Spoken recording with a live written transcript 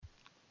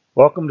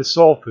Welcome to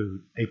Soul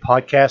Food, a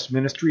podcast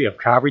ministry of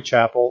Calvary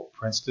Chapel,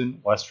 Princeton,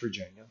 West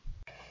Virginia.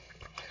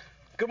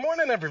 Good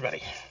morning,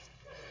 everybody.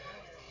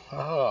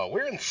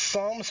 We're in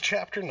Psalms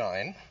chapter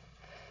 9.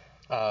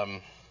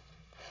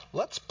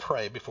 Let's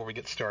pray before we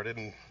get started,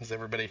 and as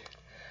everybody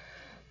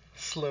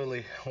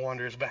slowly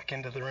wanders back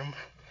into the room.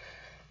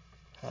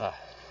 All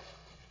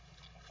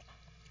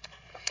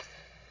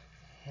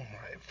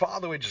right.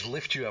 Father, we just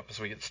lift you up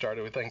as we get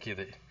started. We thank you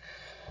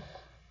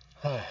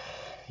that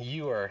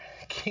you are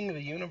King of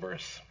the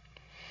universe,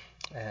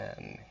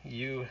 and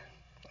you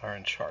are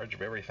in charge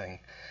of everything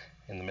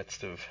in the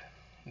midst of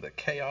the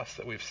chaos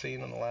that we've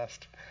seen in the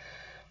last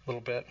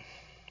little bit.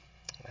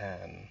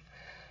 And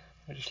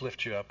we just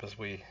lift you up as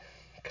we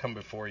come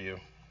before you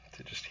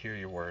to just hear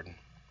your word.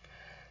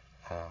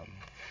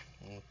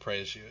 We'll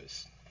praise you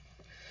as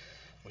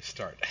we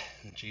start.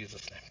 In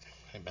Jesus' name,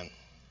 amen.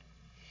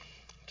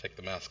 Take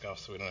the mask off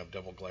so we don't have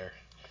double glare.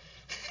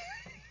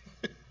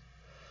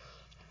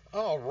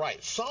 All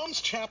right,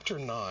 Psalms chapter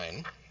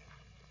 9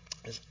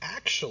 is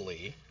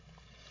actually,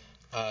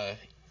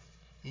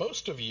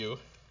 most of you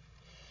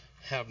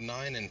have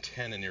 9 and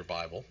 10 in your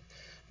Bible,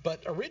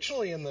 but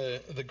originally in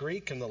the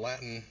Greek and the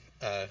Latin,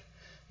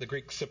 the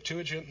Greek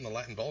Septuagint and the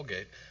Latin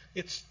Vulgate,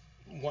 it's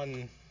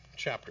one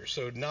chapter.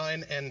 So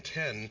 9 and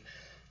 10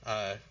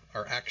 are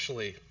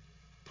actually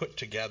put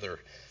together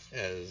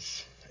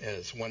as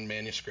one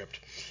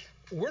manuscript.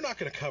 We're not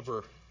going to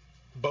cover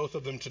both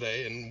of them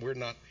today, and we're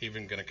not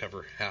even going to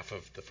cover half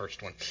of the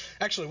first one.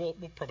 Actually, we'll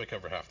probably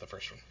cover half the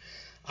first one.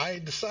 I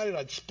decided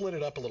I'd split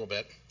it up a little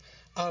bit,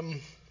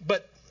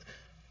 but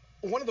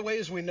one of the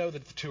ways we know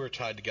that the two are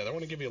tied together, I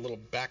want to give you a little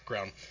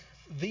background.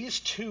 These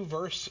two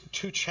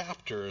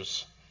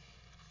chapters,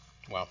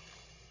 well,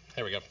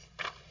 here we go.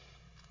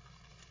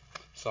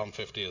 Psalm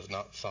 50 is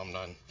not Psalm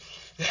 9.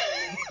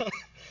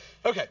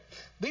 Okay,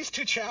 these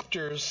two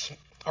chapters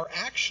are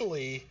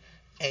actually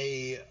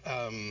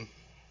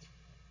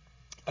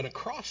an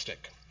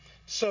acrostic.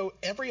 So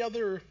every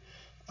other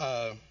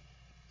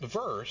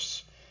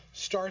verse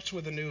starts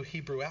with a new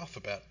Hebrew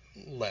alphabet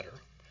letter,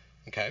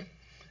 okay?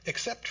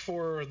 Except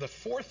for the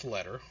fourth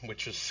letter,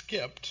 which is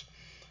skipped,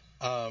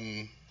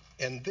 and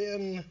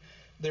then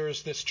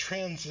there's this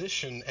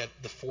transition at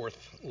the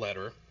fourth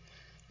letter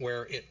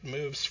where it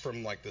moves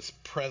from like this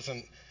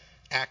present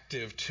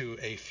active to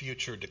a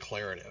future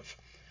declarative.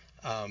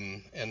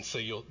 And so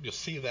you'll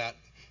see that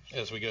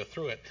as we go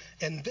through it.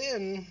 And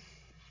then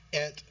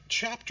at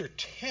chapter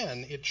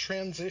 10, it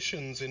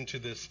transitions into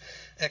this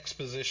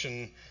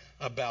exposition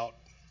about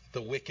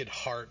the wicked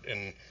heart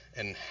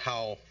and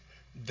how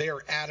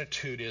their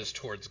attitude is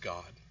towards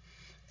God.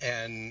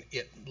 And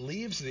it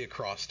leaves the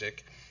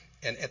acrostic,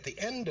 and at the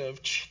end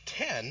of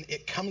 10,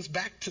 it comes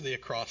back to the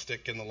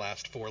acrostic in the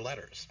last four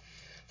letters.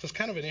 So it's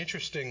kind of an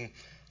interesting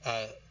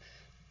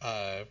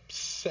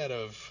set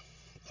of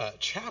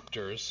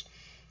chapters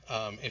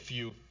if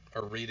you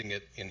are reading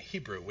it in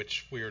Hebrew,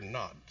 which we are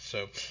not.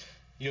 So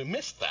you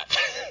missed that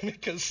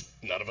because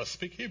none of us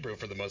speak Hebrew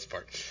for the most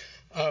part.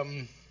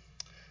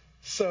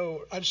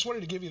 So I just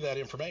wanted to give you that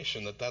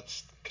information,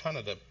 that's kind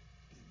of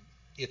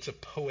it's a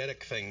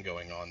poetic thing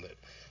going on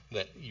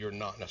that you're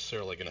not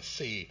necessarily going to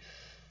see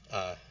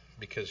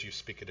because you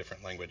speak a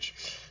different language.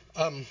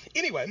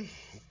 Anyway,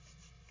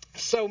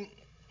 so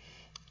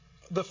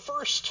the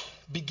first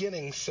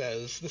beginning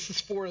says, this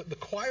is for the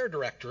choir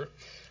director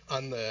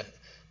on the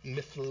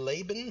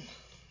Mithleben,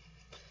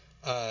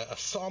 a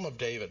Psalm of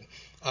David.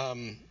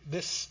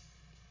 This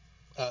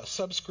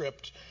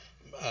subscript,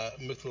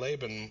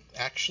 Mithleben,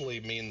 actually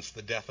means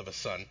the death of a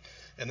son,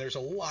 and there's a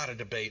lot of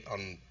debate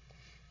on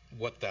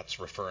what that's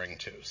referring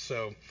to.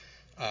 So,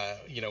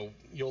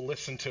 you'll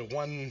listen to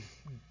one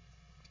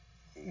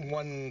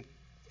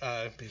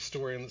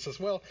historian that says,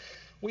 well,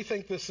 we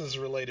think this is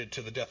related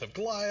to the death of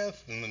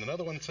Goliath, and then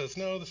another one says,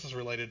 no, this is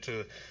related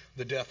to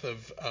the death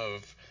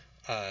of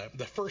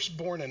the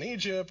firstborn in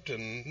Egypt,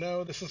 and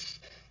no, this is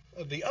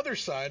the other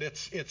side.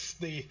 It's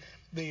the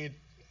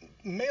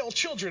male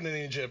children in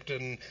Egypt,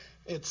 and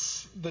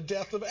it's the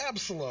death of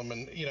Absalom,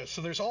 and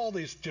so there's all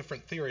these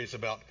different theories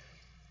about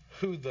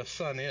who the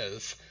son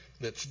is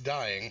that's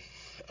dying.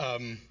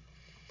 I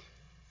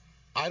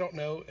don't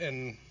know,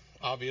 and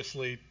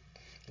obviously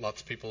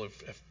lots of people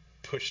have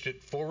pushed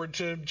it forward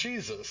to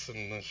Jesus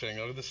and saying,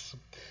 oh, this is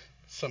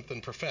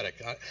something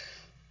prophetic.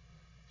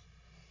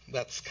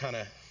 That's kind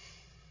of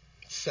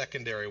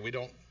secondary. We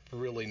don't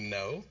really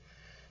know.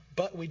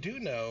 But we do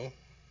know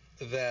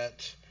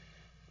that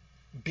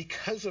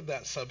because of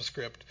that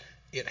subscript,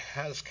 it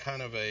has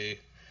kind of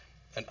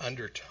an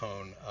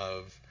undertone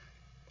of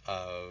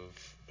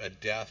a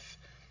death.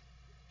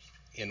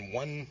 In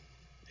one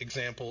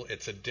example,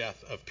 it's a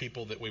death of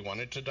people that we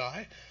wanted to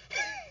die.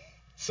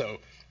 So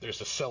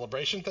there's a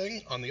celebration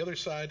thing. On the other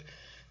side,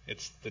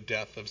 it's the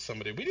death of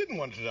somebody we didn't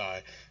want to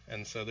die.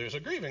 And so there's a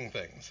grieving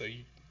thing. So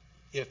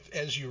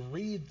as you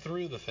read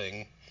through the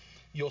thing,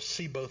 you'll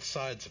see both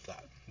sides of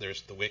that.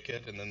 There's the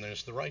wicked and then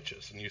there's the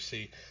righteous. And you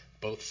see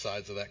both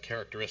sides of that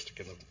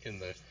characteristic in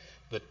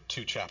the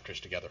two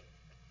chapters together.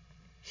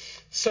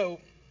 So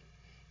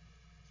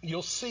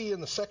you'll see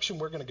in the section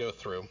we're going to go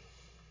through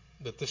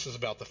that this is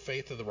about the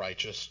faith of the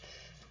righteous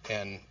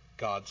and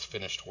God's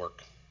finished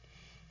work.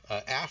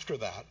 After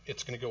that,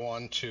 it's going to go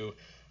on to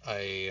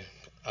a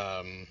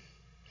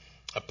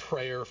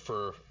prayer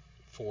for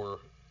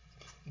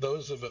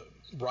those of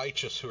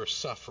righteous who are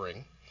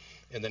suffering.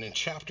 And then in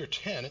chapter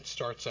 10, it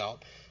starts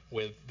out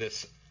with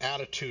this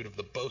attitude of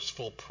the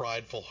boastful,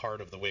 prideful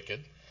heart of the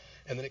wicked.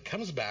 And then it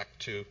comes back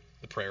to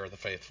the prayer of the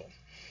faithful.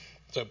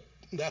 So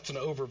that's an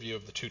overview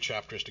of the two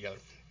chapters together.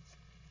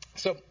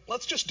 So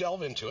let's just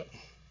delve into it.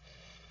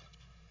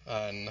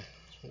 And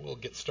we'll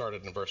get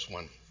started in verse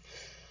 1.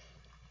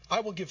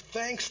 I will give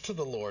thanks to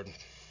the Lord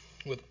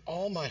with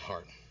all my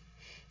heart.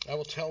 I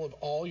will tell of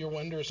all your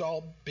wonders.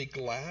 I'll be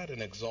glad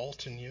and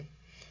exult in you.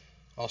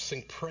 I'll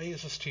sing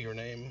praises to your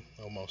name,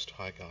 O Most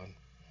High God.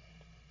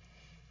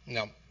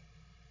 Now,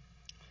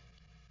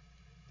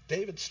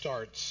 David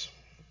starts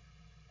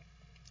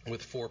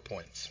with 4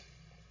 points.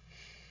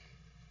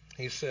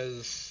 He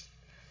says,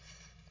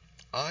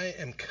 I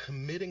am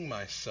committing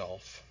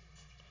myself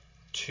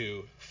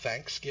to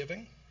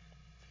thanksgiving,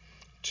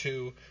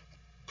 to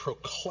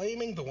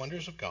proclaiming the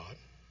wonders of God,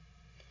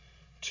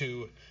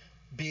 to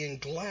being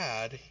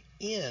glad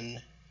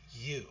in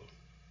you,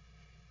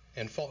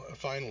 and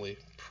finally,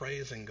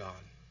 praising God.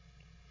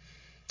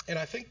 And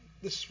I think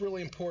this is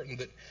really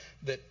important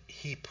that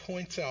he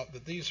points out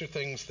that these are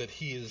things that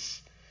he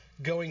is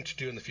going to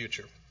do in the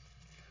future.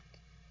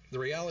 The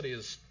reality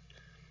is,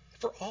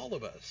 for all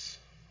of us,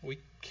 we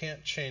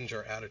can't change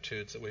our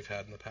attitudes that we've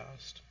had in the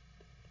past.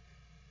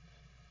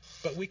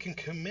 But we can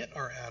commit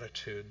our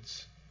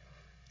attitudes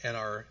and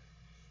our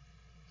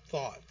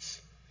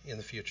thoughts in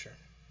the future.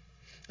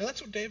 And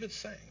that's what David's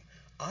saying.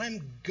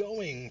 I'm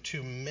going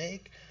to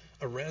make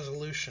a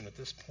resolution at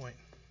this point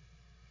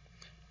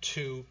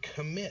to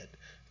commit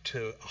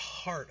to a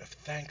heart of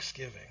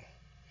thanksgiving,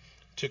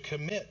 to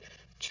commit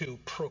to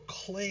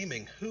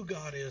proclaiming who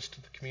God is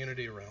to the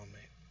community around me,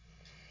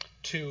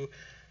 to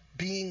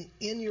being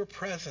in your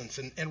presence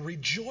and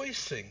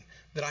rejoicing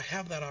that I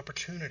have that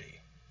opportunity.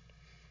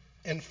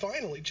 And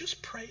finally,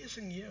 just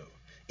praising you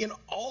in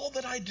all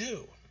that I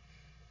do.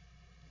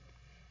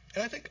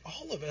 And I think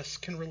all of us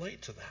can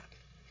relate to that.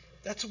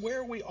 That's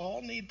where we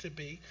all need to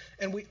be,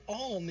 and we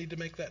all need to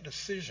make that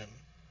decision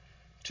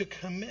to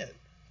commit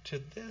to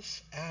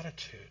this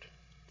attitude.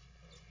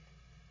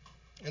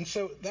 And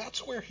so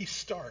that's where he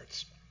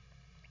starts.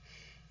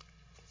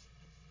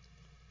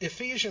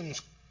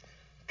 Ephesians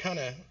kind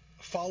of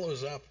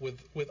follows up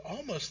with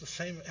almost the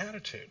same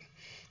attitude.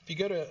 If you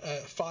go to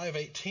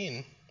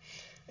 5:18,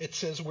 it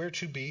says we're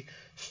to be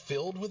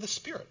filled with the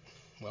Spirit.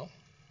 Well,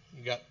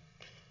 you got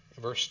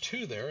verse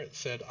 2 there. It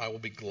said, I will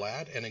be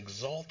glad and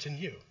exult in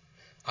you.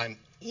 I'm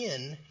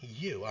in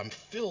you. I'm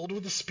filled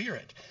with the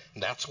Spirit.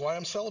 And that's why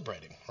I'm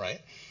celebrating,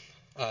 right?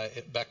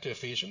 Back to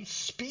Ephesians.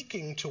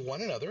 Speaking to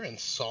one another in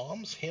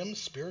psalms, hymns,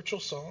 spiritual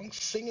songs,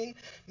 singing,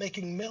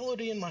 making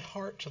melody in my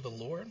heart to the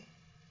Lord.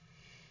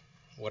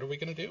 What are we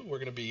going to do? We're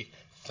going to be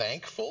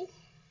thankful.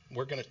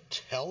 We're going to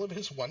tell of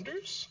his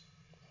wonders.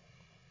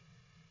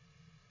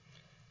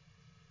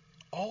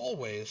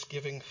 Always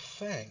giving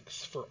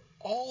thanks for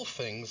all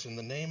things in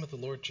the name of the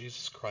Lord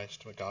Jesus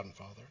Christ, my God and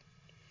Father.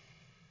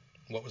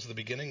 What was the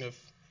beginning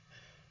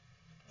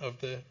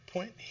of the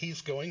point?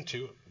 He's going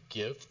to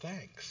give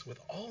thanks with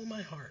all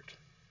my heart.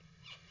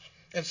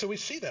 And so we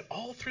see that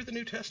all through the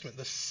New Testament,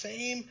 the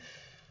same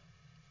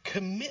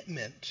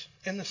commitment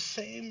and the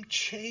same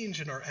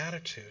change in our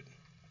attitude,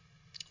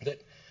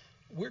 that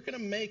we're going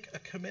to make a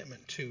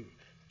commitment to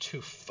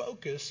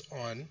focus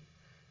on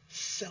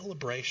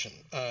celebration.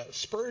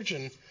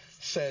 Spurgeon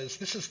says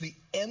this is the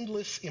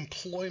endless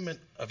employment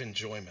of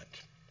enjoyment.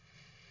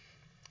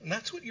 And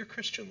that's what your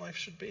Christian life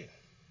should be.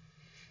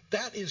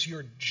 That is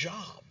your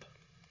job,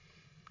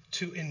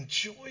 to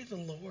enjoy the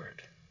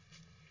Lord.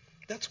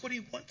 That's what he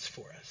wants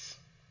for us.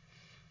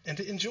 And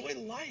to enjoy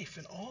life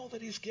and all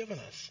that he's given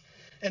us.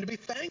 And to be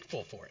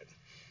thankful for it.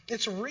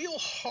 It's real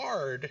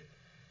hard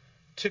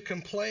to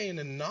complain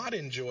and not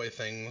enjoy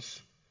things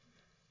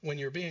when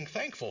you're being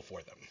thankful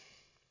for them.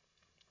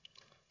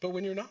 But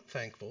when you're not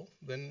thankful,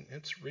 then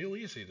it's real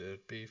easy to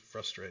be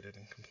frustrated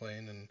and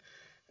complain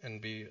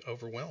and be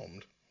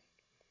overwhelmed.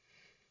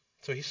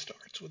 So he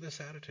starts with this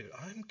attitude.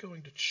 I'm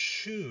going to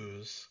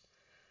choose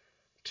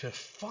to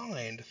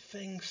find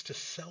things to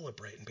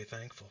celebrate and be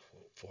thankful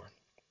for.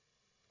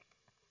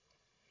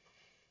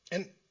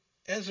 And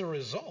as a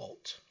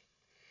result,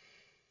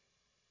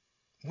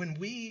 when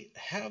we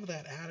have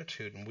that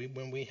attitude and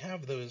when we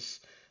have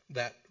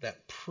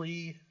that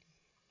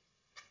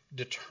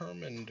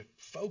predetermined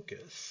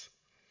focus,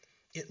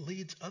 it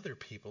leads other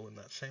people in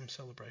that same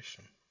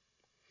celebration.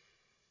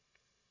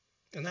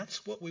 And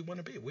that's what we want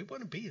to be. We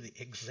want to be the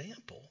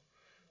example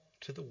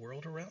to the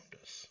world around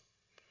us.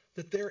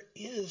 That there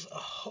is a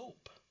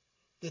hope.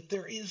 That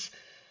there is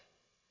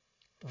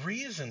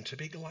reason to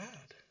be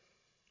glad.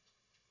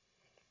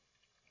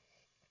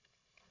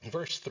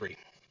 Verse 3.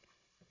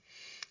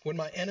 When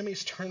my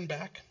enemies turn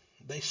back,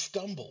 they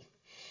stumble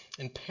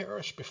and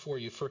perish before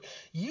you. For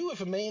you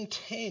have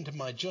maintained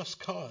my just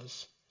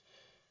cause.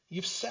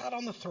 You've sat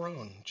on the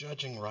throne,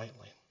 judging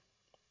rightly.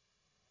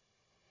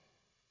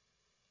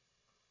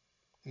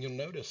 You'll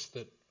notice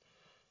that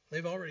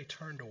they've already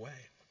turned away.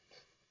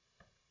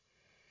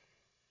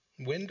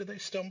 When do they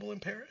stumble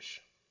and perish?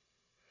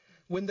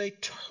 When they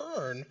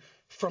turn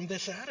from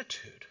this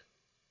attitude.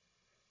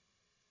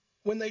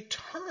 When they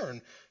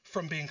turn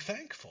from being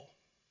thankful.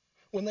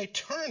 When they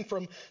turn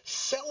from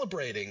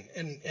celebrating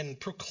and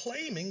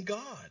proclaiming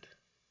God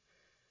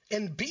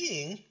and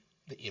being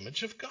the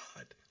image of God.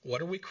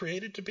 What are we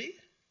created to be?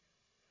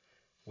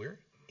 We're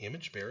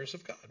image bearers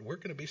of God. We're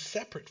going to be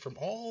separate from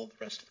all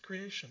the rest of the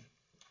creation.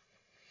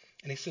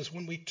 And he says,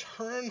 when we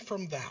turn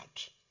from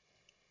that,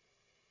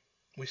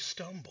 we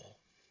stumble.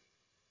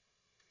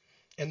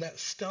 And that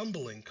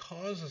stumbling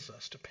causes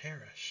us to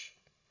perish.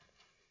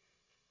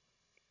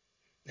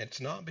 And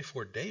it's not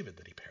before David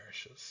that he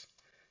perishes.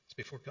 It's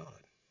before God.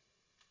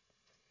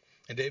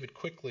 And David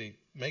quickly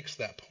makes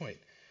that point.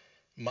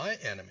 My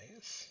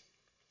enemies,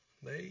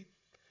 they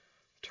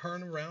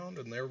turn around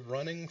and they're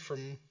running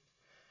from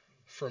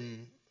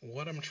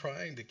what I'm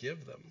trying to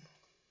give them,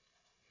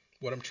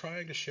 what I'm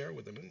trying to share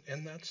with them.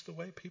 And that's the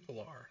way people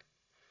are.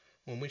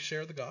 When we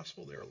share the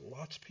gospel, there are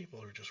lots of people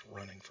who are just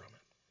running from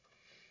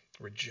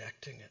it,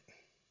 rejecting it.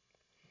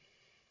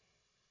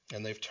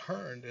 And they've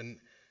turned,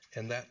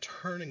 and that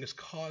turning is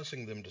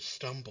causing them to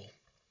stumble.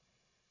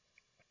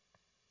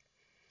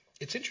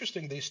 It's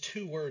interesting, these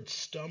two words,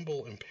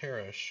 stumble and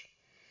perish,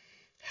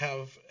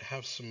 have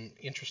some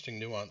interesting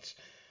nuance.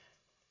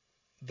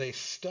 They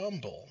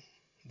stumble,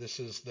 this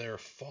is their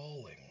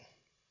falling,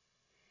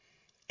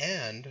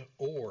 and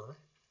or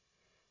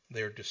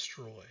they're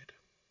destroyed.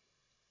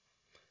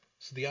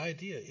 So the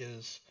idea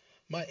is,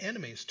 my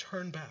enemies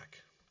turn back.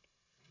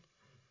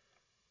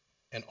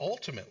 And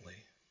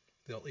ultimately,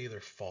 they'll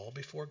either fall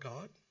before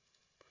God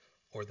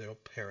or they'll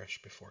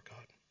perish before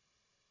God.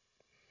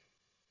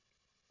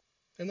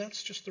 And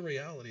that's just the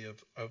reality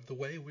of the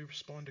way we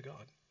respond to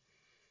God.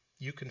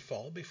 You can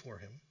fall before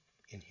him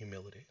in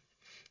humility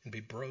and be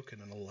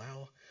broken and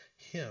allow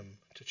him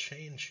to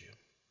change you.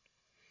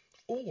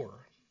 Or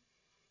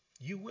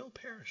you will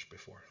perish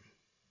before him.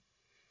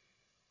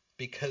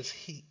 Because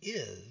he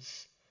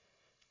is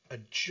a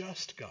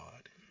just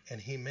God and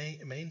he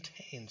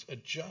maintains a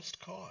just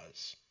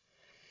cause.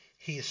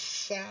 He is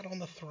sat on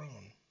the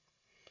throne,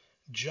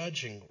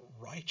 judging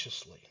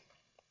righteously.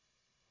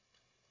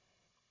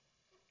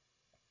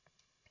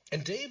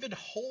 And David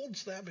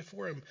holds that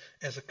before him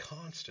as a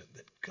constant,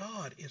 that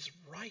God is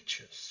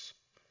righteous.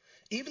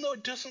 Even though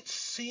it doesn't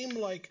seem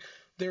like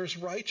there's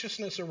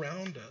righteousness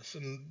around us,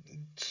 and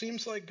it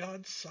seems like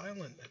God's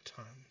silent at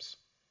times.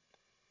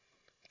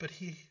 But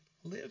he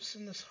lives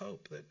in this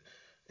hope that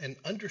an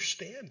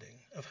understanding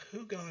of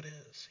who God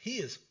is. He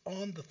is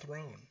on the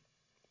throne.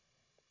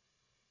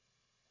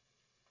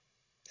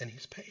 And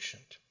he's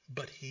patient,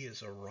 but he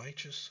is a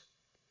righteous,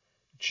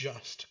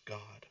 just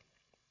God.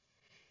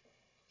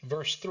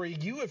 Verse 3,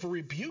 you have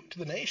rebuked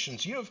the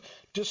nations. You have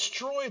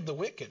destroyed the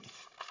wicked,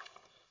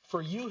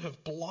 for you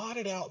have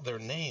blotted out their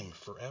name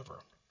forever.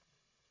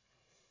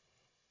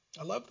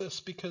 I love this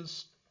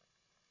because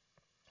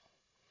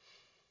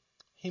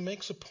he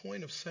makes a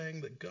point of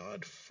saying that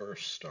God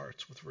first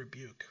starts with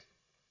rebuke.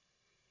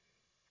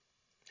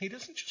 He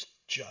doesn't just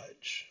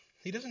judge.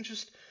 He doesn't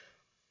just,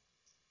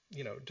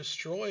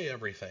 destroy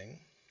everything.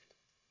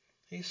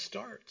 He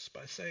starts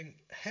by saying,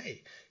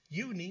 hey,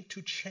 you need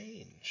to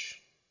change.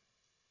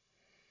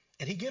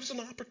 And he gives an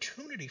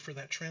opportunity for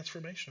that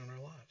transformation in our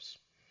lives.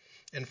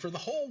 And for the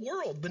whole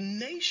world, the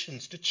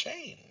nations, to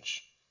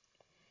change.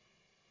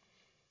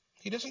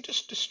 He doesn't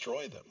just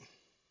destroy them.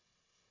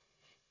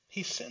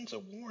 He sends a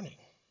warning.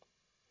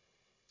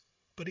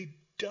 But he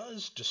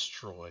does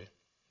destroy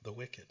the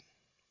wicked.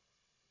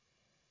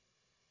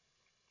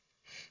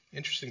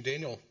 Interesting,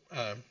 Daniel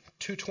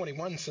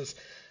 2:21 says,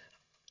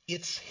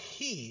 it's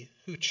he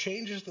who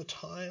changes the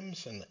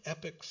times and the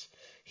epochs.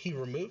 He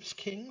removes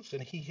kings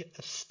and he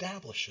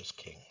establishes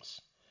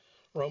kings.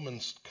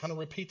 Romans kind of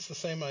repeats the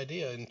same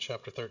idea in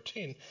chapter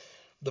 13.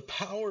 The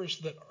powers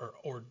that are,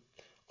 or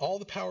all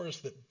the powers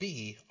that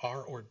be,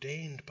 are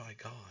ordained by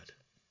God.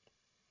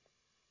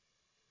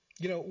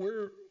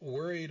 We're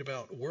worried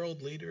about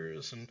world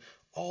leaders and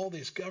all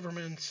these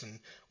governments and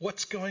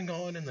what's going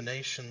on in the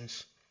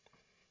nations.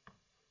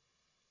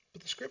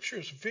 But the scripture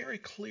is very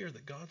clear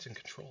that God's in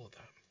control of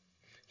that.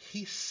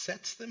 He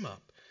sets them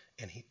up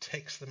and he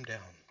takes them down.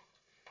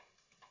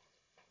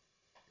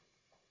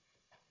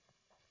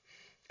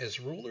 As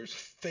rulers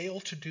fail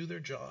to do their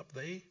job,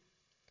 they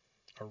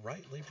are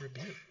rightly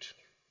rebuked.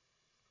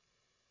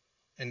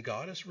 And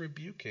God is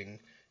rebuking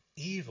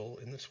evil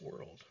in this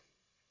world.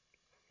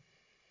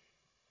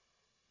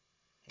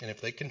 And if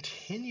they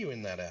continue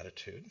in that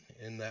attitude,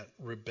 in that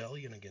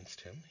rebellion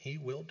against him, he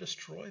will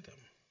destroy them.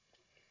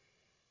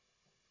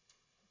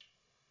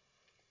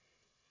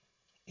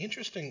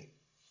 Interesting,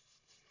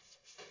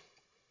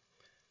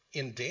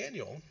 in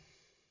Daniel,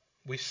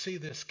 we see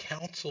this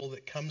council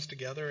that comes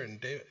together,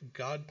 and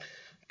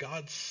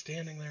God's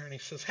standing there and he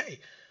says, hey,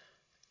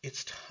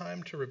 it's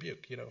time to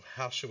rebuke.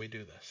 How should we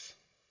do this?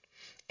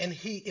 And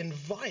he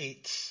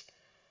invites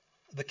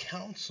the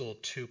council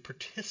to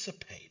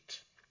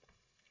participate.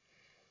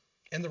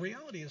 And the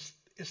reality is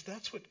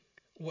that's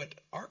what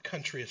our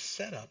country is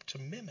set up to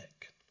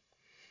mimic.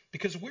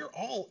 Because we're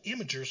all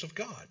imagers of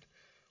God.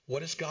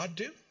 What does God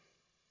do?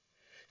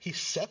 He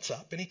sets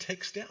up and he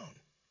takes down.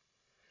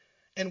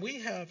 And we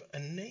have a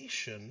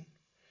nation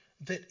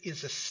that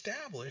is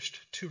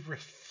established to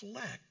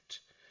reflect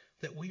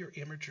that we are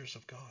imagers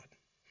of God.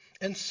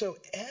 And so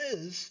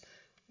as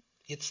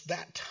it's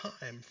that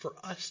time for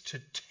us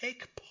to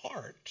take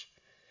part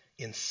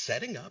in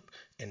setting up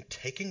and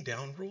taking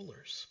down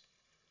rulers.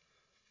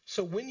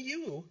 So when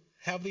you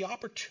have the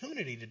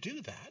opportunity to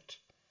do that,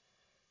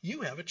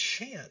 you have a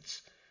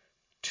chance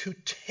to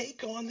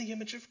take on the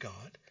image of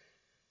God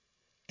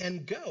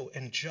and go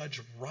and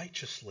judge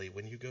righteously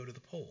when you go to the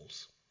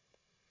polls.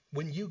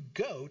 When you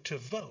go to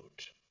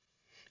vote,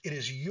 it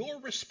is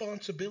your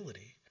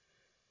responsibility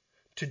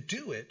to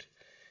do it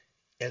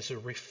as a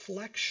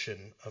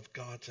reflection of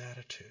God's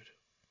attitude.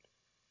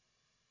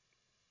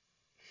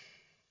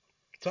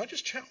 So I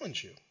just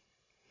challenge you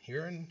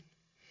here in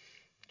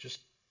just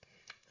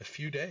a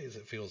few days,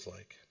 it feels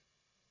like.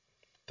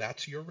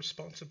 That's your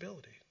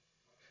responsibility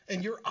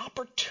and your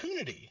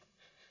opportunity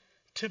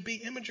to be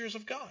imagers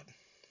of God.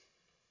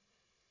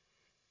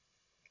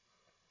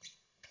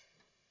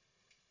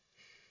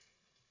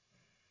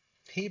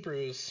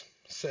 Hebrews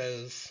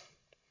says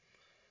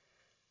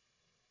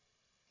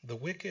the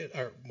wicked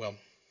are, well,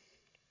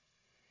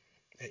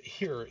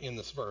 here in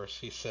this verse,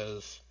 he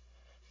says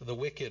the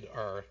wicked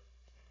are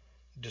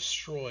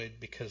destroyed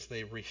because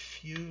they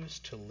refuse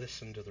to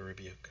listen to the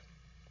rebuke.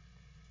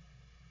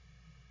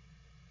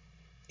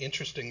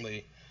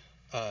 Interestingly,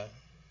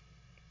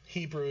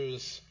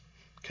 Hebrews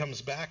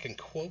comes back and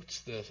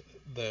quotes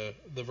the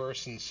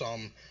verse in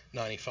Psalm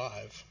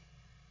 95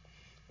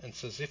 and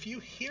says, if you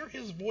hear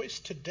his voice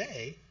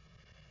today,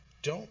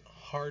 don't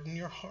harden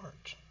your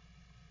heart.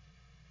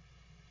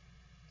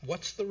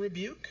 What's the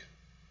rebuke?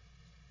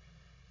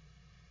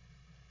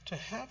 To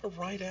have a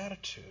right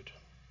attitude,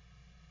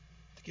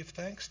 to give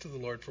thanks to the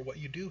Lord for what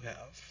you do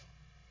have,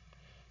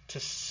 to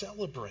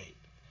celebrate,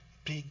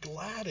 be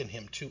glad in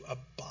him, to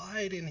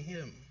abide in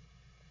him,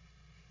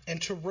 and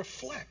to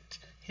reflect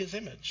his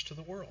image to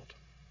the world.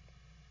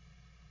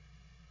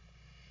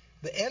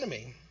 The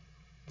enemy,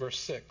 verse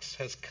 6,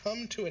 has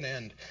come to an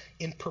end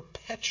in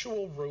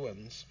perpetual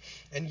ruins,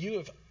 and you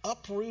have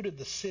uprooted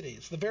the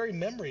cities. The very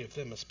memory of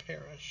them has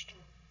perished.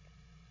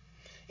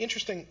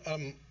 Interesting,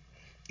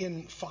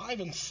 in 5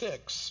 and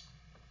 6,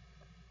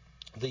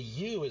 the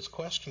you is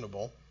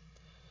questionable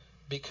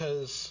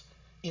because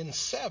in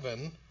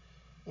 7,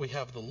 we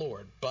have the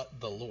Lord, but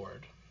the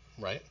Lord,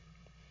 right?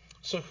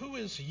 So who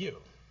is you?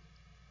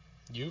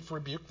 You've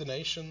rebuked the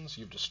nations,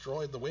 you've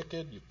destroyed the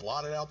wicked, you've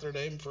blotted out their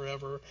name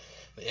forever.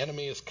 The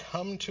enemy has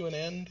come to an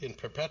end in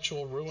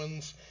perpetual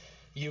ruins.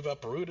 You've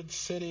uprooted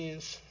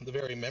cities, the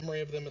very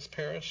memory of them has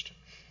perished.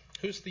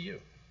 Who's the you?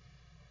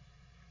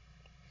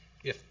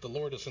 If the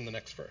Lord is in the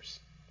next verse.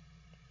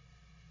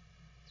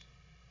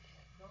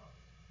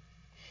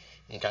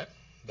 Okay,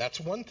 that's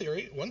one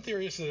theory. One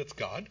theory is that it's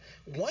God.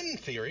 One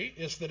theory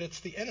is that it's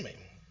the enemy.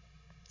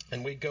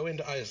 And we go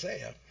into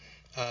Isaiah.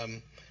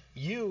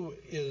 You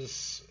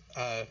is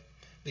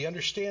the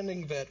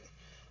understanding that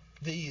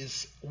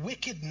these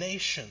wicked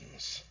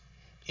nations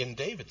in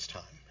David's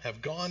time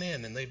have gone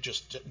in and they've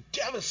just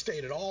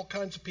devastated all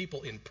kinds of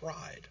people in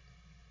pride.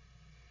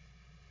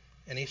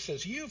 And he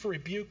says, you've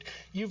rebuked,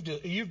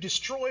 you've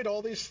destroyed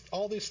all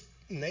these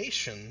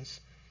nations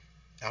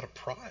out of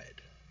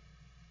pride.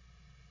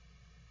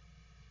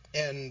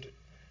 And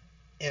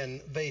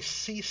they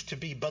cease to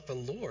be, but the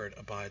Lord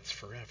abides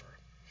forever.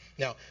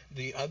 Now,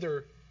 the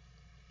other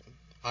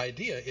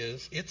idea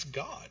is it's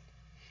God.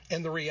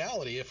 And the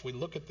reality, if we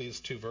look at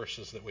these two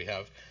verses that we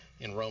have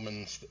in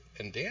Romans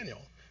and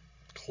Daniel,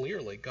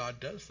 clearly God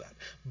does that.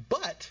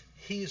 But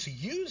he's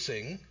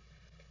using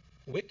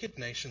wicked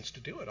nations to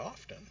do it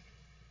often.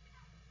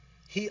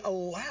 He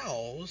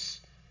allows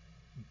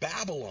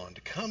Babylon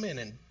to come in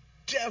and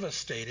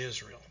devastate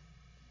Israel.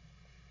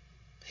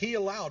 He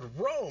allowed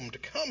Rome to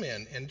come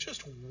in and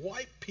just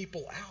wipe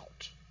people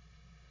out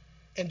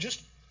and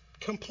just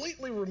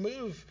completely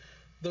remove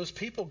those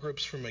people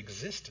groups from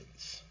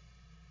existence.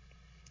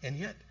 And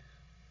yet,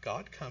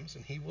 God comes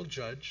and he will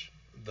judge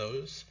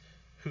those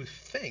who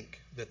think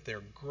that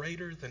they're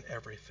greater than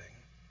everything.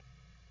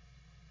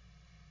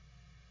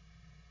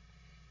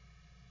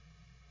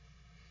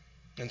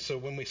 And so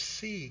when we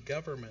see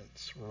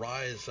governments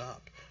rise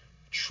up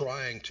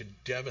trying to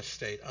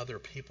devastate other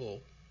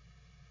people,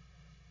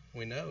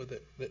 we know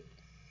that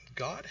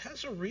God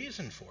has a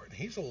reason for it, and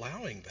he's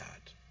allowing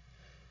that.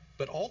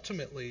 But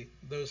ultimately,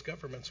 those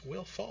governments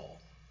will fall,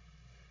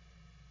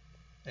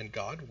 and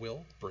God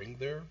will bring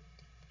their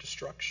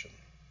destruction.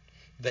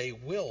 They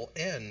will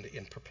end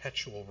in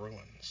perpetual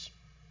ruins.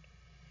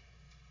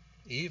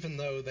 Even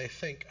though they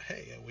think,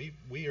 hey,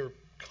 we are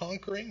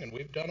conquering and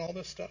we've done all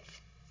this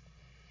stuff.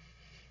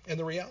 And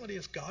the reality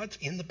is God's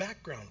in the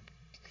background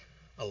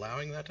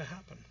allowing that to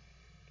happen.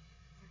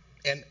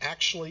 And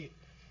actually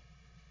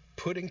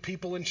putting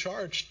people in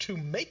charge to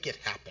make it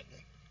happen.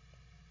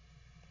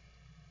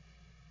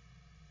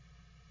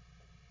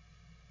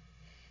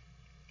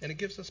 And it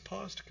gives us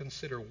pause to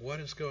consider what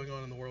is going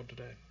on in the world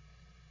today.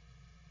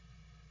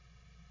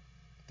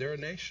 There are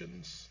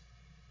nations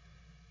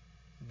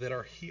that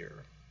are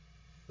here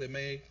that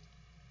may,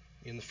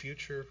 in the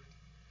future,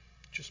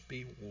 just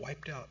be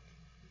wiped out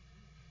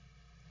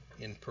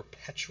in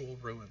perpetual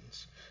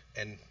ruins.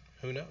 And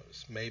who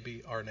knows,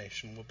 maybe our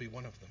nation will be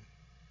one of them.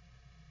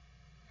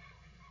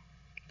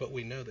 But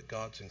we know that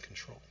God's in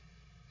control.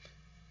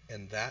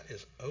 And that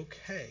is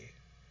okay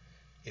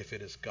if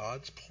it is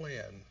God's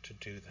plan to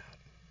do that.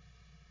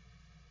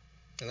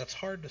 And that's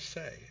hard to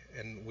say,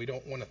 and we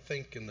don't want to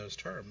think in those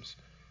terms.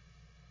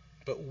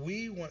 But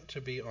we want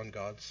to be on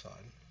God's side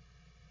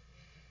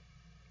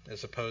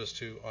as opposed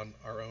to on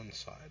our own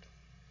side.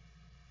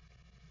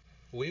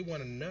 We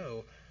want to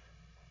know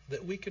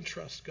that we can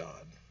trust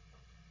God.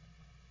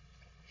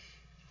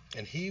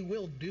 And He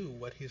will do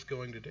what He's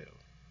going to do,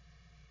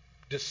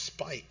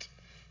 despite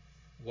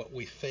what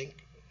we think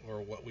or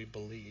what we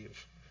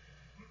believe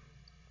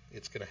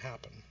it's going to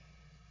happen.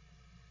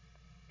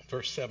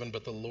 Verse 7,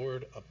 but the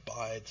Lord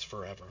abides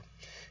forever.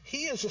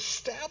 He has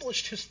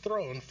established His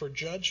throne for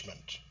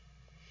judgment.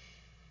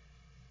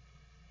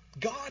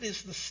 God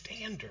is the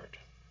standard,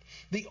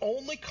 the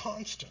only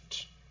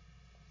constant.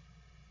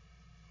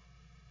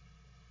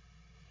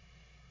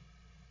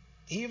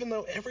 Even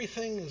though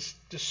everything is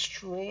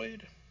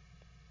destroyed,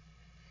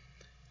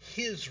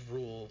 His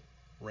rule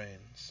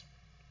reigns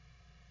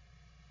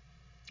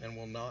and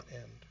will not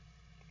end.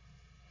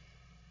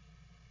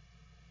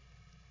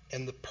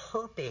 And the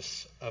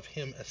purpose of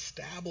Him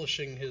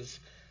establishing His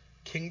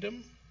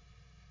kingdom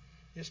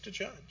is to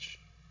judge,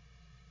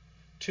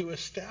 to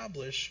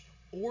establish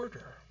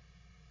order.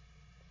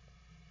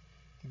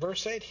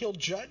 Verse 8, He'll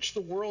judge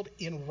the world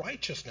in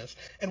righteousness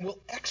and will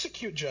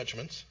execute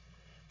judgments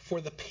for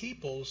the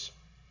peoples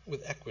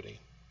with equity.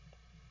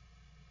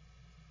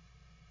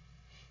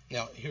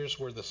 Now, here's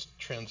where this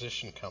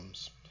transition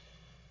comes.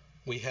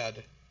 We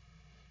had,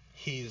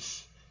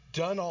 He's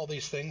done all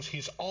these things.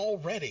 He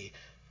already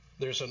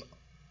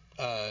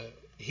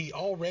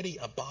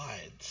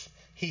abides.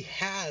 He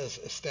has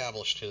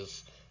established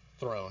His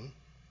throne.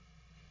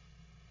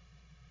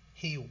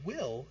 He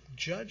will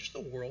judge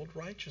the world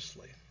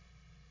righteously.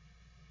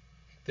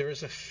 There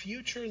is a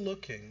future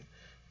looking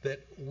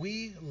that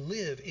we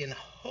live in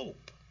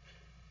hope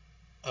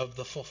of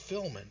the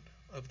fulfillment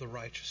of the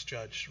righteous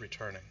judge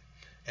returning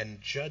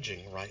and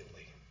judging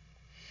rightly.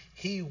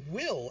 He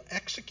will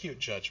execute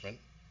judgment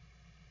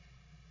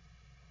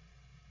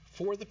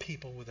for the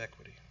people with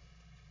equity.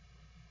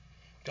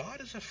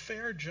 God is a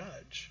fair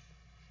judge.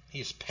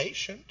 He's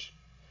patient,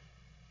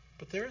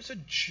 but there is a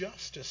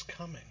justice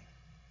coming.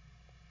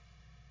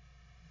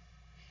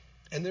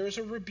 And there is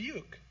a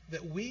rebuke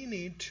that we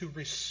need to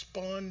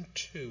respond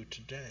to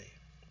today.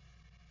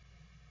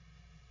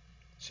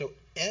 So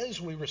as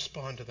we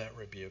respond to that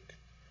rebuke,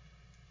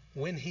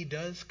 when He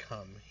does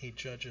come, He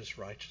judges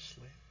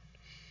righteously.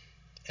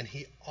 And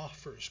He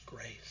offers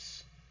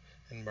grace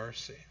and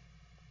mercy.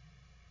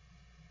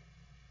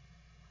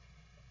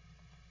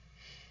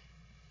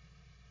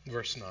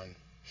 Verse 9.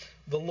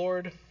 The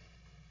Lord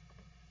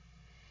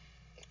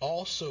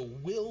also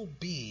will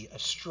be a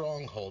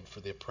stronghold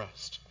for the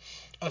oppressed,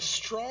 a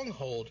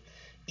stronghold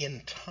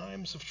in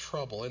times of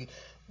trouble. And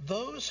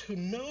those who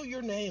know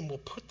Your name will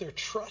put their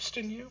trust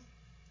in You.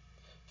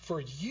 For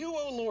You,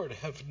 O Lord,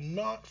 have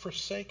not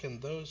forsaken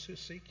those who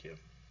seek You.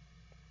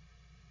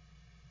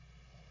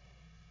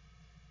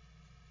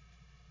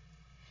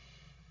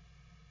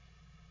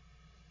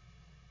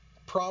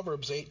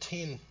 Proverbs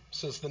 18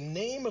 says, the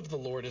name of the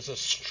Lord is a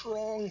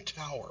strong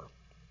tower.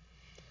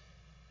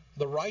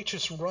 The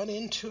righteous run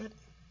into it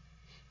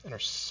and are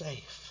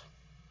safe.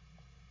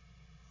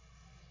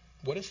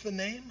 What is the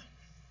name?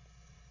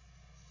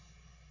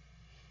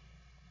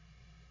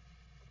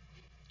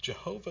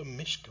 Jehovah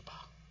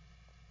Mishkabah,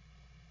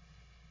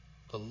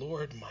 the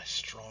Lord my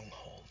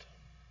stronghold.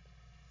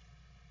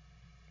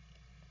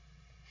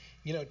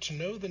 You know, to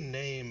know the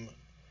name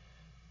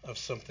of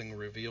something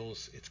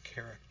reveals its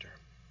character.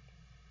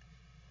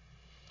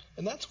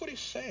 And that's what He's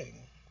saying.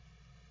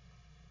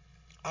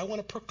 I want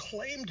to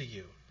proclaim to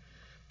you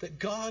that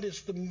God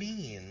is the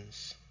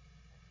means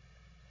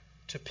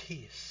to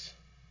peace.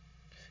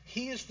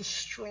 He is the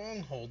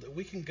stronghold that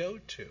we can go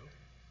to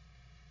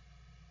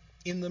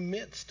in the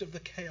midst of the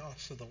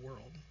chaos of the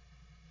world.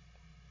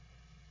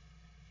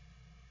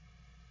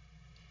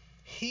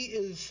 He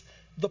is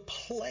the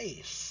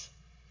place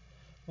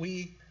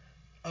we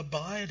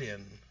abide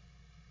in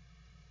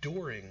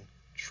during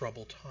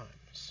troubled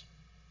times.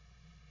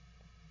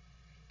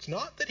 It's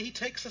not that He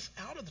takes us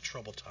out of the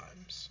troubled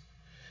times.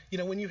 You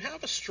know, when you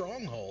have a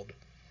stronghold,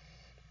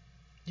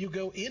 you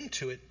go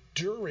into it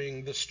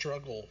during the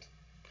struggle.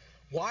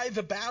 Why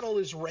the battle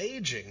is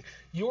raging.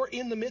 You're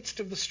in the midst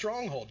of the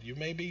stronghold. You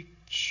may be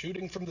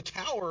shooting from the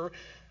tower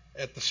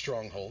at the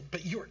stronghold,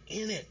 but you're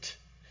in it.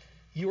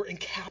 You're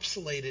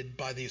encapsulated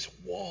by these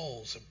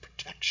walls of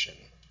protection.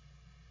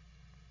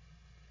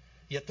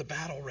 yet the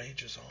battle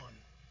rages on.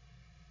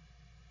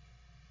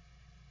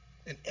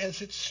 And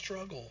as its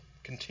struggle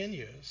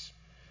continues,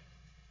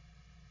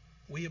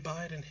 we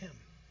abide in him.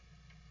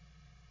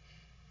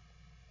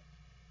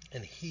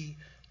 And he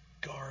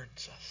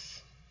guards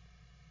us.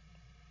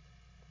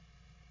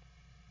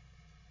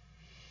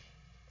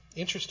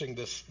 Interesting,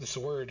 this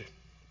word,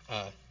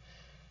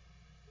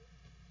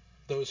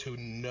 those who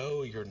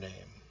know your name,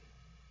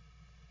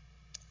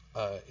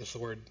 is the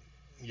word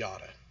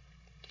yada.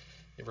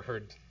 You ever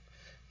heard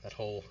that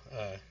whole,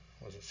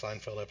 was it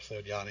Seinfeld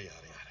episode, yada, yada,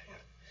 yada,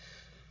 yada?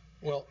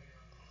 Well,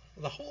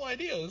 the whole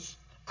idea is,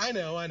 I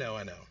know.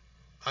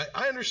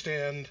 I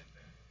understand.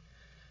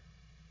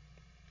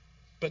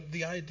 But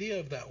the idea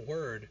of that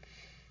word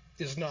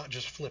is not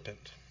just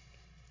flippant.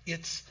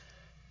 It's,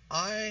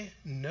 I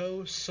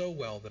know so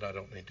well that I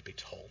don't need to be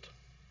told.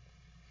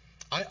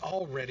 I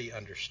already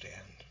understand.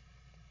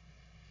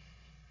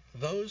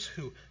 Those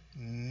who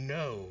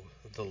know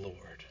the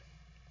Lord,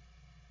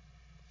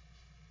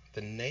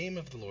 the name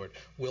of the Lord,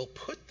 will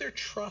put their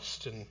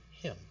trust in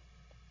him.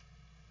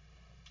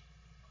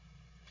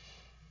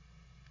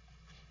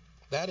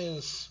 That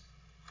is,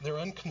 they're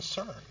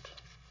unconcerned.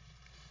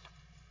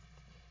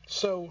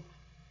 So,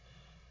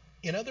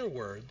 in other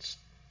words,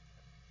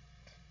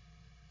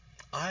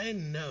 I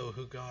know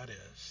who God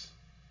is,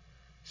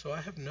 so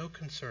I have no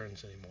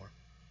concerns anymore.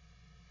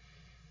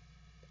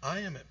 I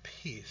am at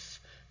peace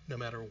no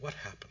matter what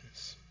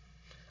happens.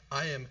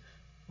 I am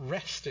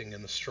resting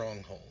in the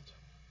stronghold.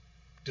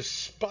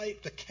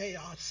 Despite the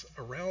chaos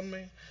around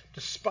me,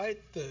 despite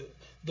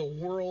the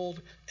world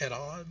at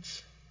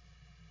odds,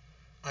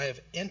 I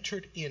have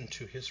entered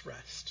into his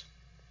rest.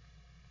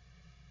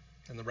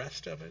 And the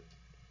rest of it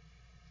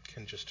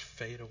can just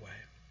fade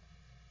away.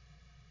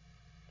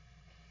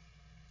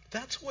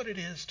 That's what it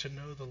is to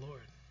know the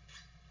Lord.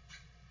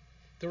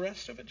 The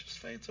rest of it just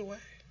fades away.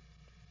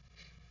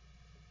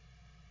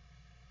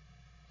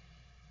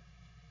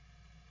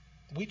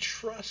 We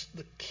trust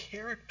the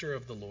character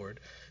of the Lord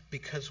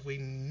because we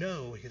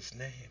know his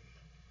name,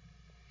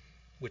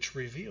 which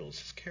reveals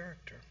his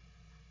character.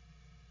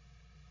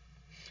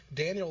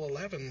 Daniel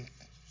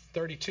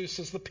 11:32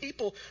 says, the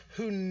people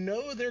who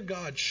know their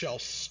God shall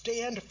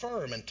stand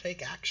firm and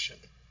take action.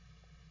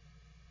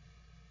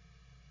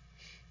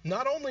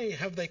 Not only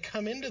have they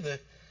come into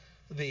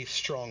the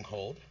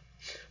stronghold,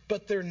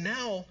 but they're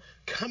now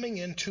coming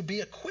in to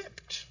be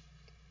equipped.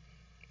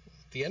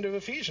 At the end of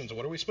Ephesians,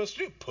 what are we supposed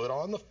to do? Put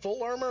on the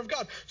full armor of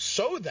God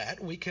so that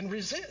we can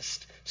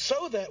resist,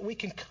 so that we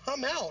can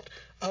come out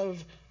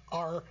of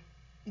our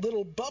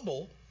little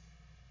bubble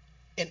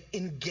and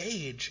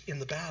engage in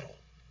the battle.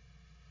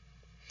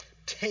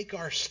 Take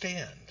our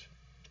stand.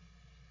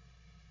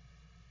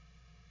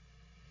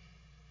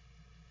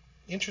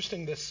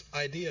 Interesting, this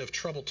idea of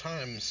troubled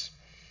times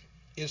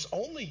is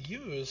only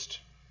used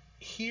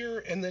here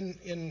and then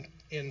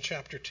in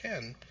chapter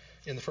 10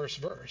 in the first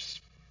verse.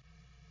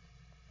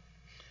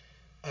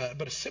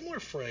 But a similar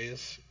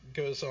phrase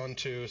goes on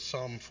to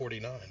Psalm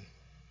 49.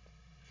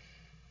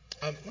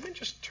 Let me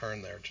just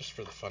turn there just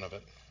for the fun of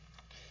it.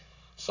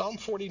 Psalm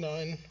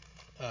 49,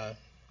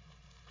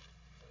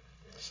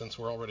 since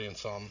we're already in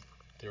Psalm,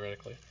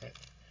 theoretically, right?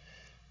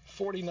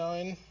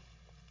 49, I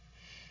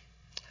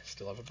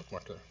still have a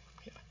bookmark there.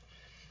 Yeah.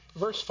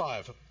 Verse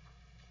 5.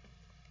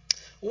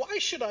 Why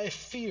should I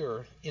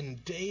fear in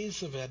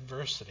days of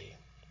adversity,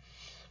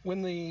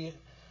 when the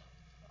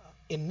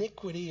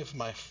iniquity of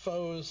my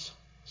foes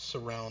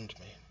surround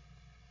me?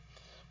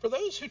 For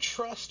those who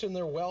trust in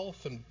their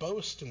wealth and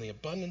boast in the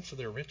abundance of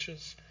their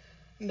riches,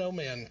 no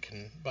man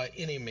can by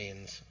any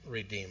means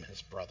redeem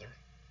his brother,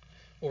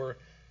 or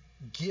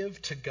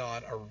give to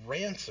God a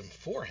ransom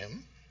for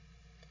him,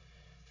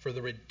 for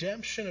the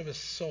redemption of his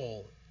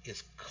soul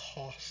is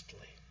costly,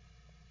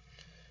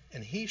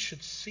 and he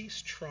should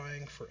cease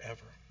trying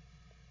forever,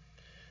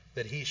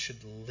 that he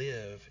should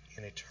live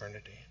in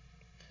eternity,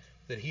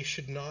 that he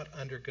should not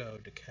undergo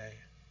decay.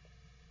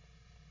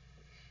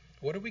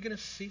 What are we going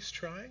to cease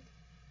trying?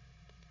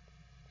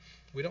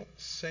 We don't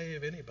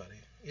save anybody.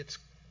 It's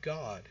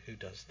God who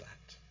does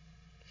that.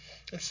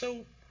 And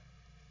so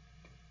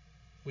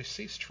we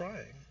cease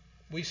trying.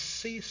 We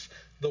cease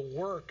the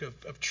work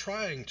of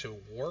trying to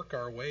work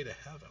our way to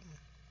heaven.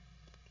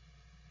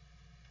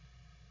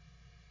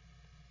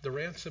 The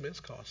ransom is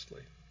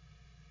costly.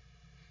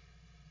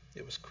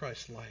 It was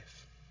Christ's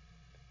life.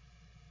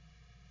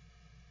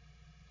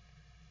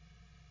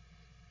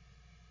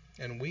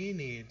 And we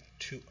need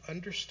to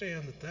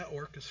understand that that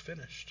work is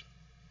finished.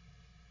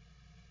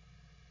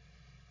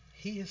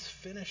 He has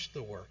finished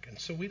the work, and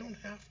so we don't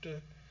have to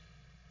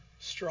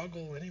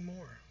struggle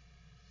anymore.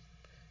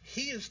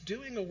 He is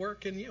doing a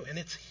work in you, and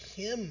it's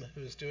him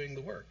who's doing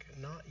the work,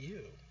 not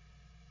you.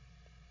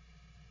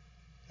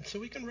 And so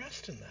we can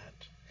rest in that,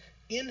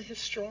 in his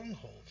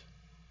stronghold,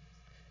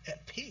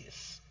 at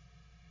peace.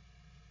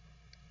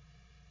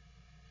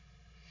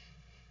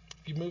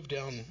 If you move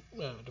down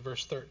to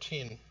verse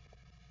 13,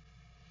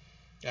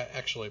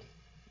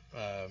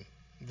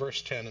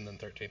 Verse 10 and then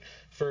 13.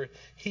 For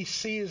he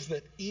sees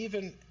that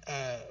even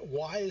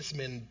wise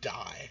men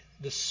die.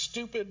 The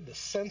stupid, the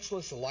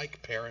senseless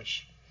alike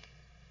perish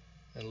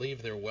and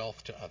leave their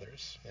wealth to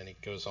others. And he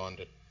goes on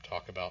to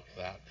talk about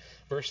that.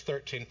 Verse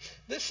 13.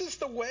 This is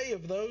the way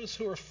of those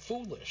who are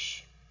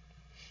foolish,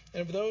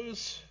 and of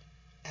those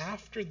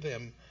after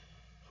them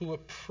who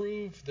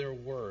approve their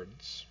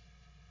words.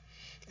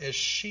 As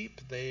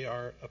sheep they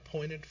are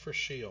appointed for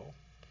Sheol.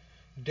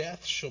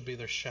 Death shall be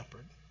their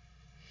shepherd,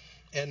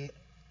 and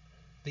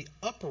the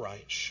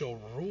upright shall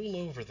rule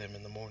over them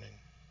in the morning.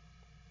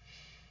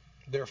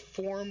 Their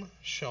form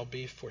shall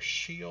be for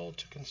Sheol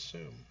to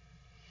consume,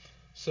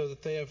 so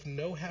that they have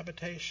no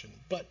habitation.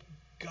 But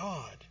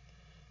God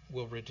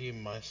will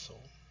redeem my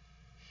soul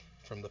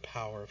from the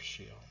power of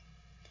Sheol,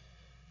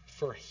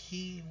 for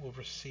he will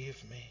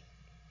receive me.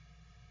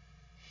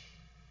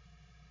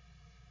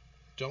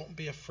 Don't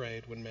be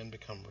afraid when men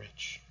become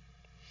rich,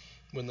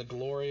 when the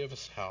glory of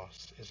his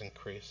house is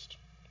increased.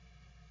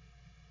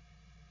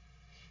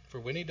 For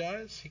when he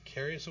dies, he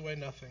carries away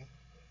nothing.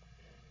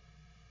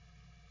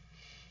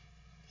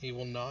 He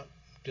will not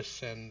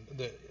descend,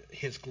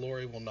 his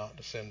glory will not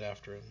descend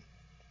after him.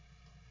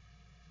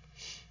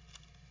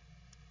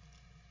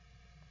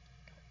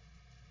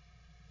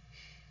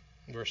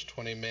 Verse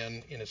 20,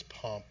 man in his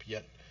pomp,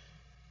 yet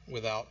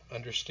without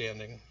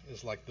understanding,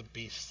 is like the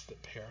beasts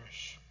that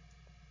perish.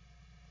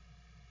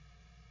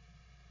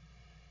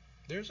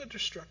 There's a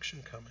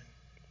destruction coming.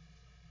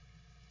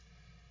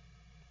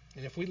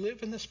 And if we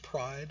live in this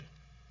pride,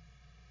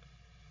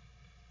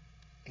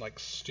 like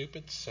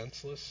stupid,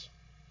 senseless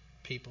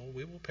people,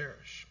 we will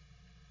perish.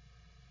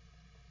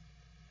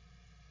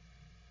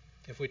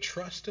 If we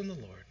trust in the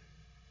Lord,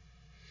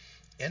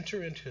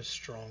 enter into his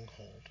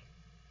stronghold,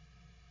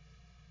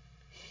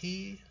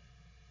 he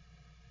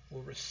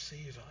will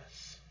receive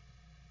us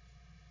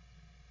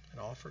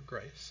and offer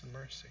grace and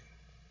mercy.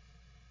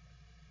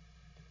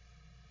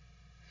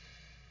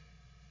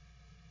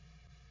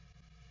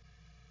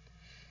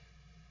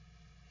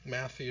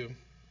 Matthew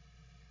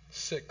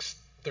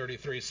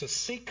 6:33 says,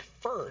 seek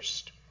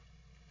first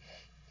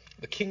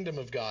the kingdom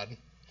of God and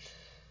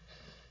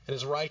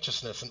his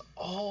righteousness, and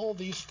all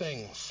these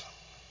things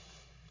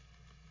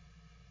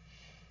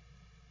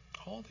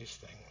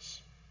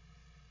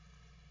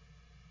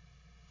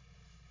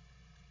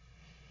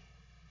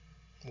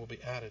will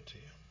be added to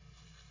you.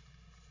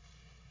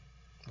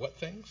 What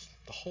things?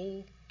 The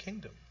whole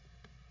kingdom.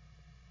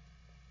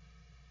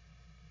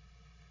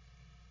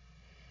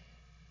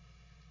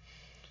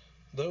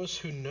 Those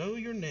who know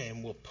your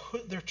name will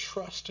put their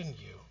trust in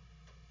you.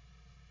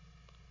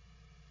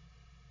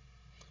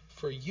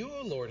 For you,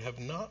 O Lord, have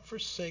not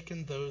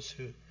forsaken those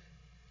who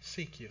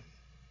seek you.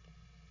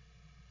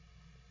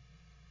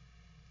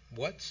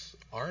 What's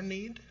our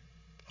need?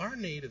 Our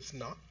need is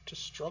not to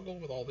struggle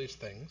with all these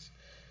things.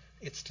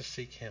 It's to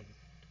seek him.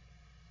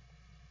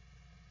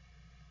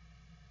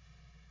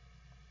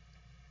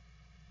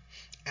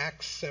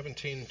 Acts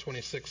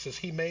 17:26 says,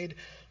 he made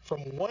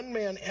from one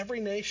man every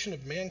nation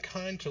of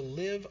mankind to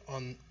live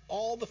on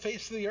all the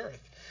face of the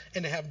earth,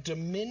 and to have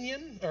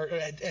dominion,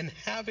 and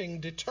having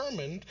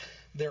determined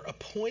their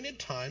appointed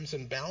times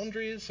and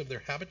boundaries of their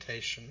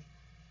habitation,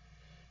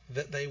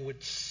 that they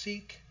would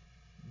seek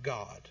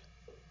God.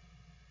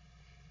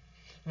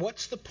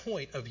 What's the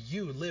point of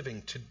you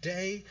living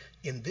today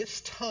in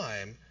this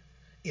time,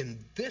 in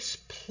this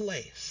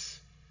place?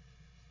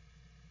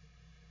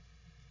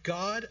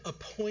 God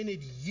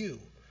appointed you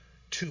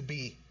to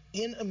be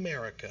in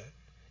America,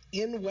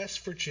 in West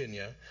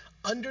Virginia,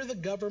 under the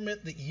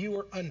government that you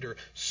are under,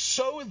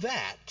 so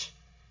that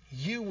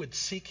you would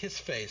seek his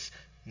face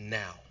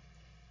now.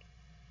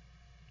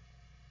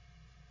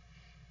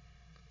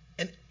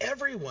 And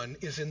everyone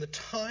is in the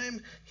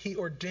time he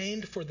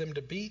ordained for them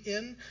to be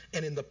in,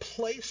 and in the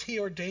place he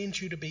ordained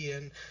you to be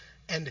in,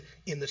 and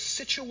in the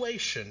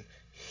situation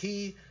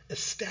he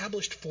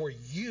established for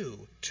you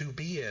to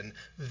be in,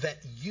 that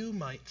you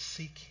might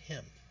seek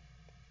him.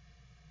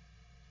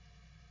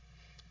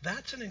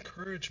 That's an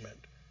encouragement.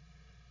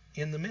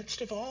 In the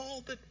midst of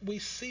all that we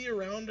see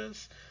around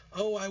us,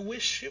 oh, I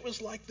wish it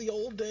was like the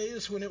old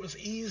days when it was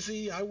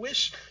easy. I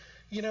wish,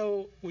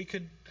 we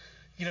could,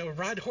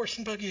 ride horse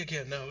and buggy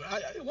again. No,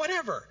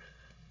 whatever.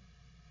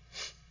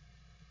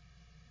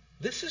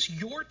 This is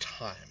your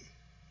time.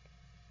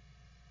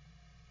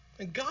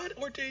 And God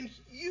ordained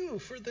you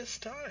for this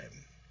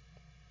time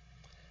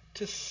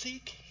to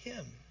seek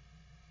him.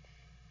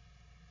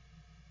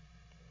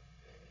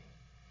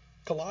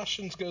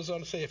 Colossians goes on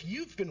to say, if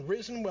you've been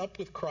risen up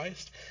with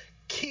Christ,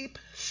 keep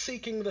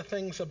seeking the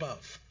things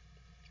above,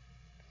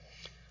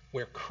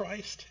 where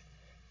Christ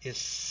is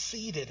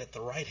seated at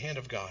the right hand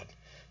of God.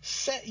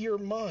 Set your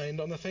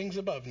mind on the things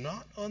above,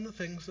 not on the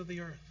things of the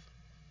earth.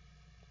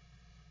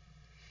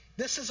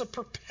 This is a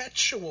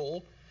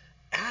perpetual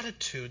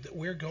attitude that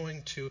we're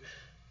going to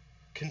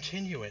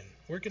continue in.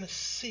 We're going to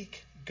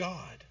seek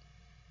God.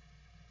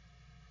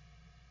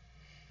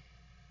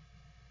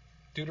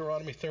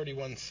 Deuteronomy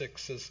 31:6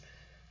 says,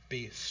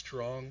 be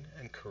strong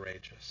and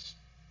courageous.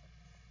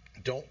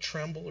 Don't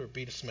tremble or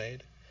be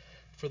dismayed,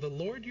 For the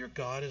Lord your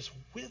God is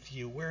with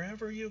you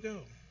wherever you go.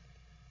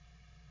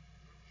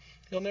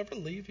 He'll never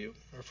leave you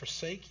or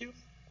forsake you.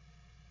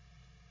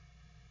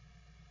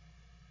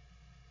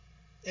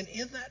 And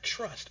in that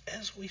trust,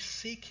 as we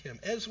seek him,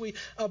 as we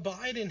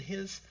abide in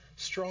his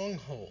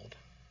stronghold,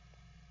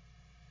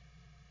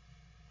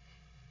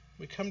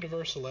 we come to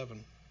verse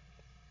 11.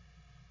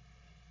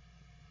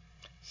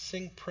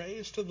 Sing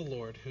praise to the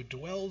Lord who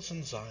dwells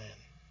in Zion.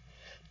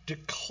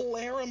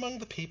 Declare among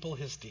the people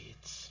his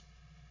deeds.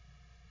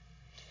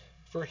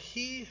 For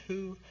he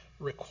who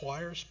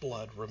requires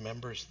blood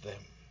remembers them.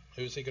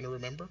 Who's he going to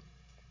remember?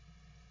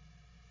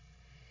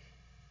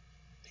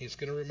 He's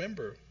going to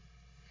remember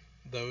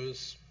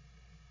those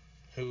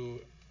who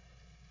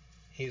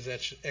he's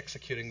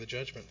executing the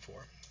judgment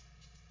for.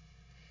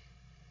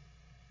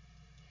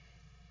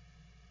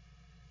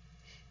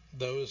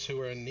 Those who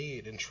are in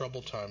need, in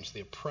troubled times, the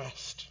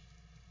oppressed,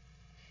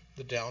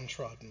 the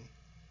downtrodden,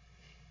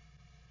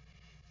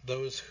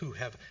 those who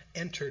have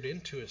entered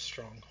into his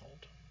stronghold.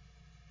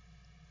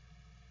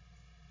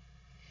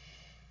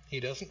 He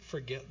doesn't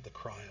forget the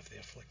cry of the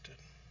afflicted.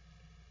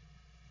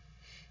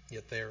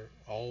 Yet they're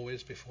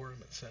always before him,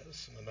 it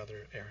says in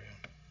another area.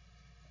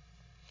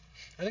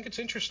 I think it's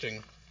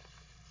interesting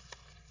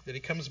that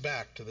he comes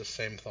back to this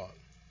same thought.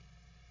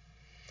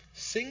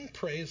 Sing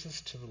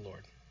praises to the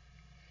Lord.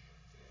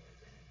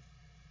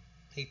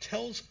 He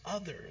tells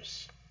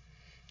others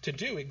to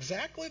do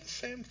exactly the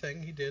same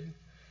thing he did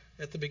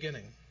at the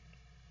beginning.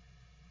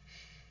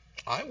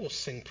 I will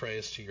sing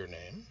praise to your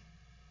name.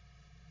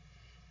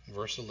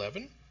 Verse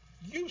 11,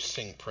 you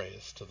sing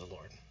praise to the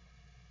Lord.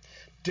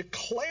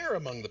 Declare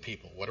among the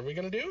people. What are we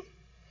going to do?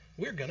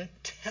 We're going to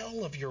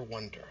tell of your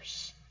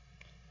wonders.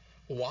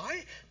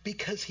 Why?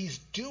 Because he's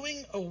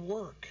doing a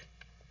work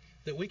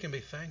that we can be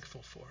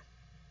thankful for.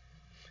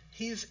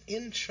 He's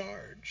in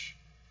charge.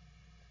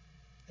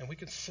 And we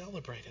can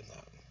celebrate in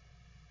that.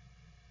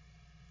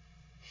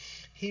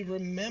 He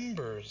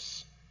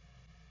remembers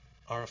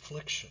our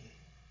affliction.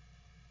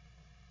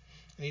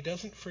 And he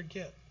doesn't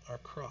forget our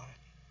cry.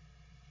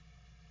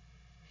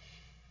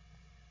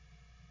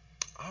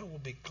 I will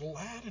be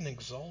glad and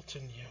exult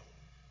in you.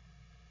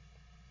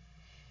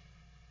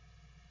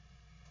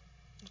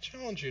 I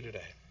challenge you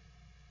today.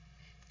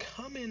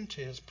 Come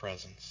into his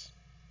presence.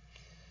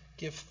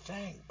 Give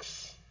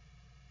thanks.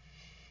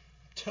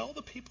 Tell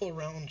the people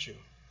around you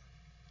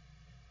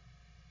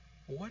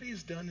what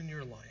he's done in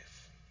your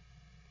life.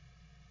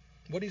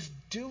 What he's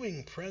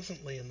doing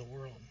presently in the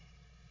world.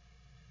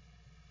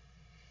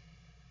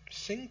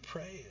 Sing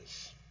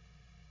praise.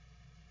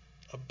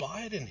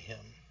 Abide in him.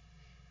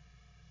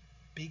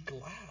 Be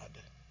glad.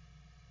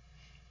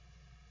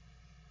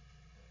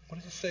 What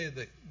does it say?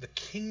 The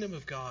kingdom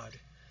of God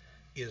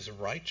is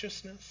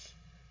righteousness,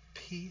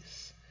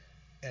 peace,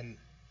 and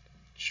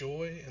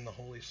joy in the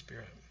Holy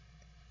Spirit.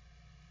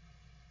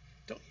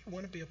 Don't you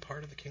want to be a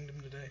part of the kingdom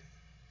today?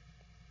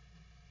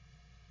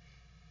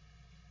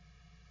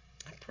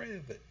 I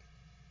pray that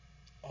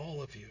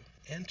all of you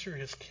enter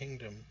his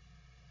kingdom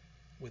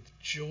with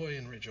joy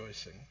and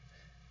rejoicing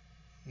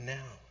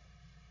now,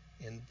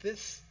 in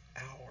this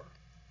hour.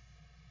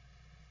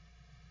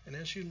 And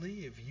as you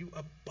leave, you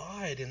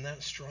abide in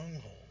that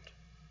stronghold.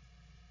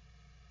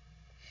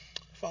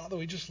 Father,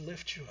 we just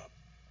lift you up.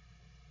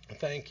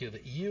 Thank you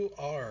that you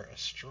are a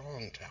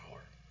strong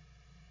tower.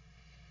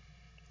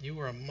 You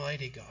are a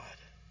mighty God.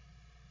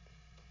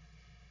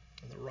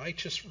 And the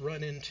righteous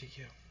run into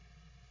you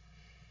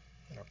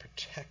and are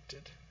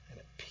protected and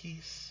at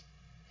peace.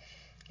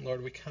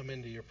 Lord, we come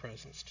into your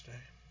presence today.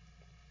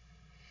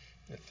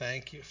 And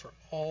thank you for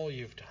all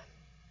you've done.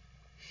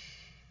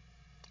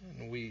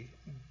 And we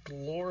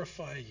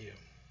glorify you.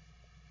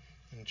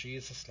 In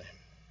Jesus' name,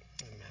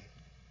 amen.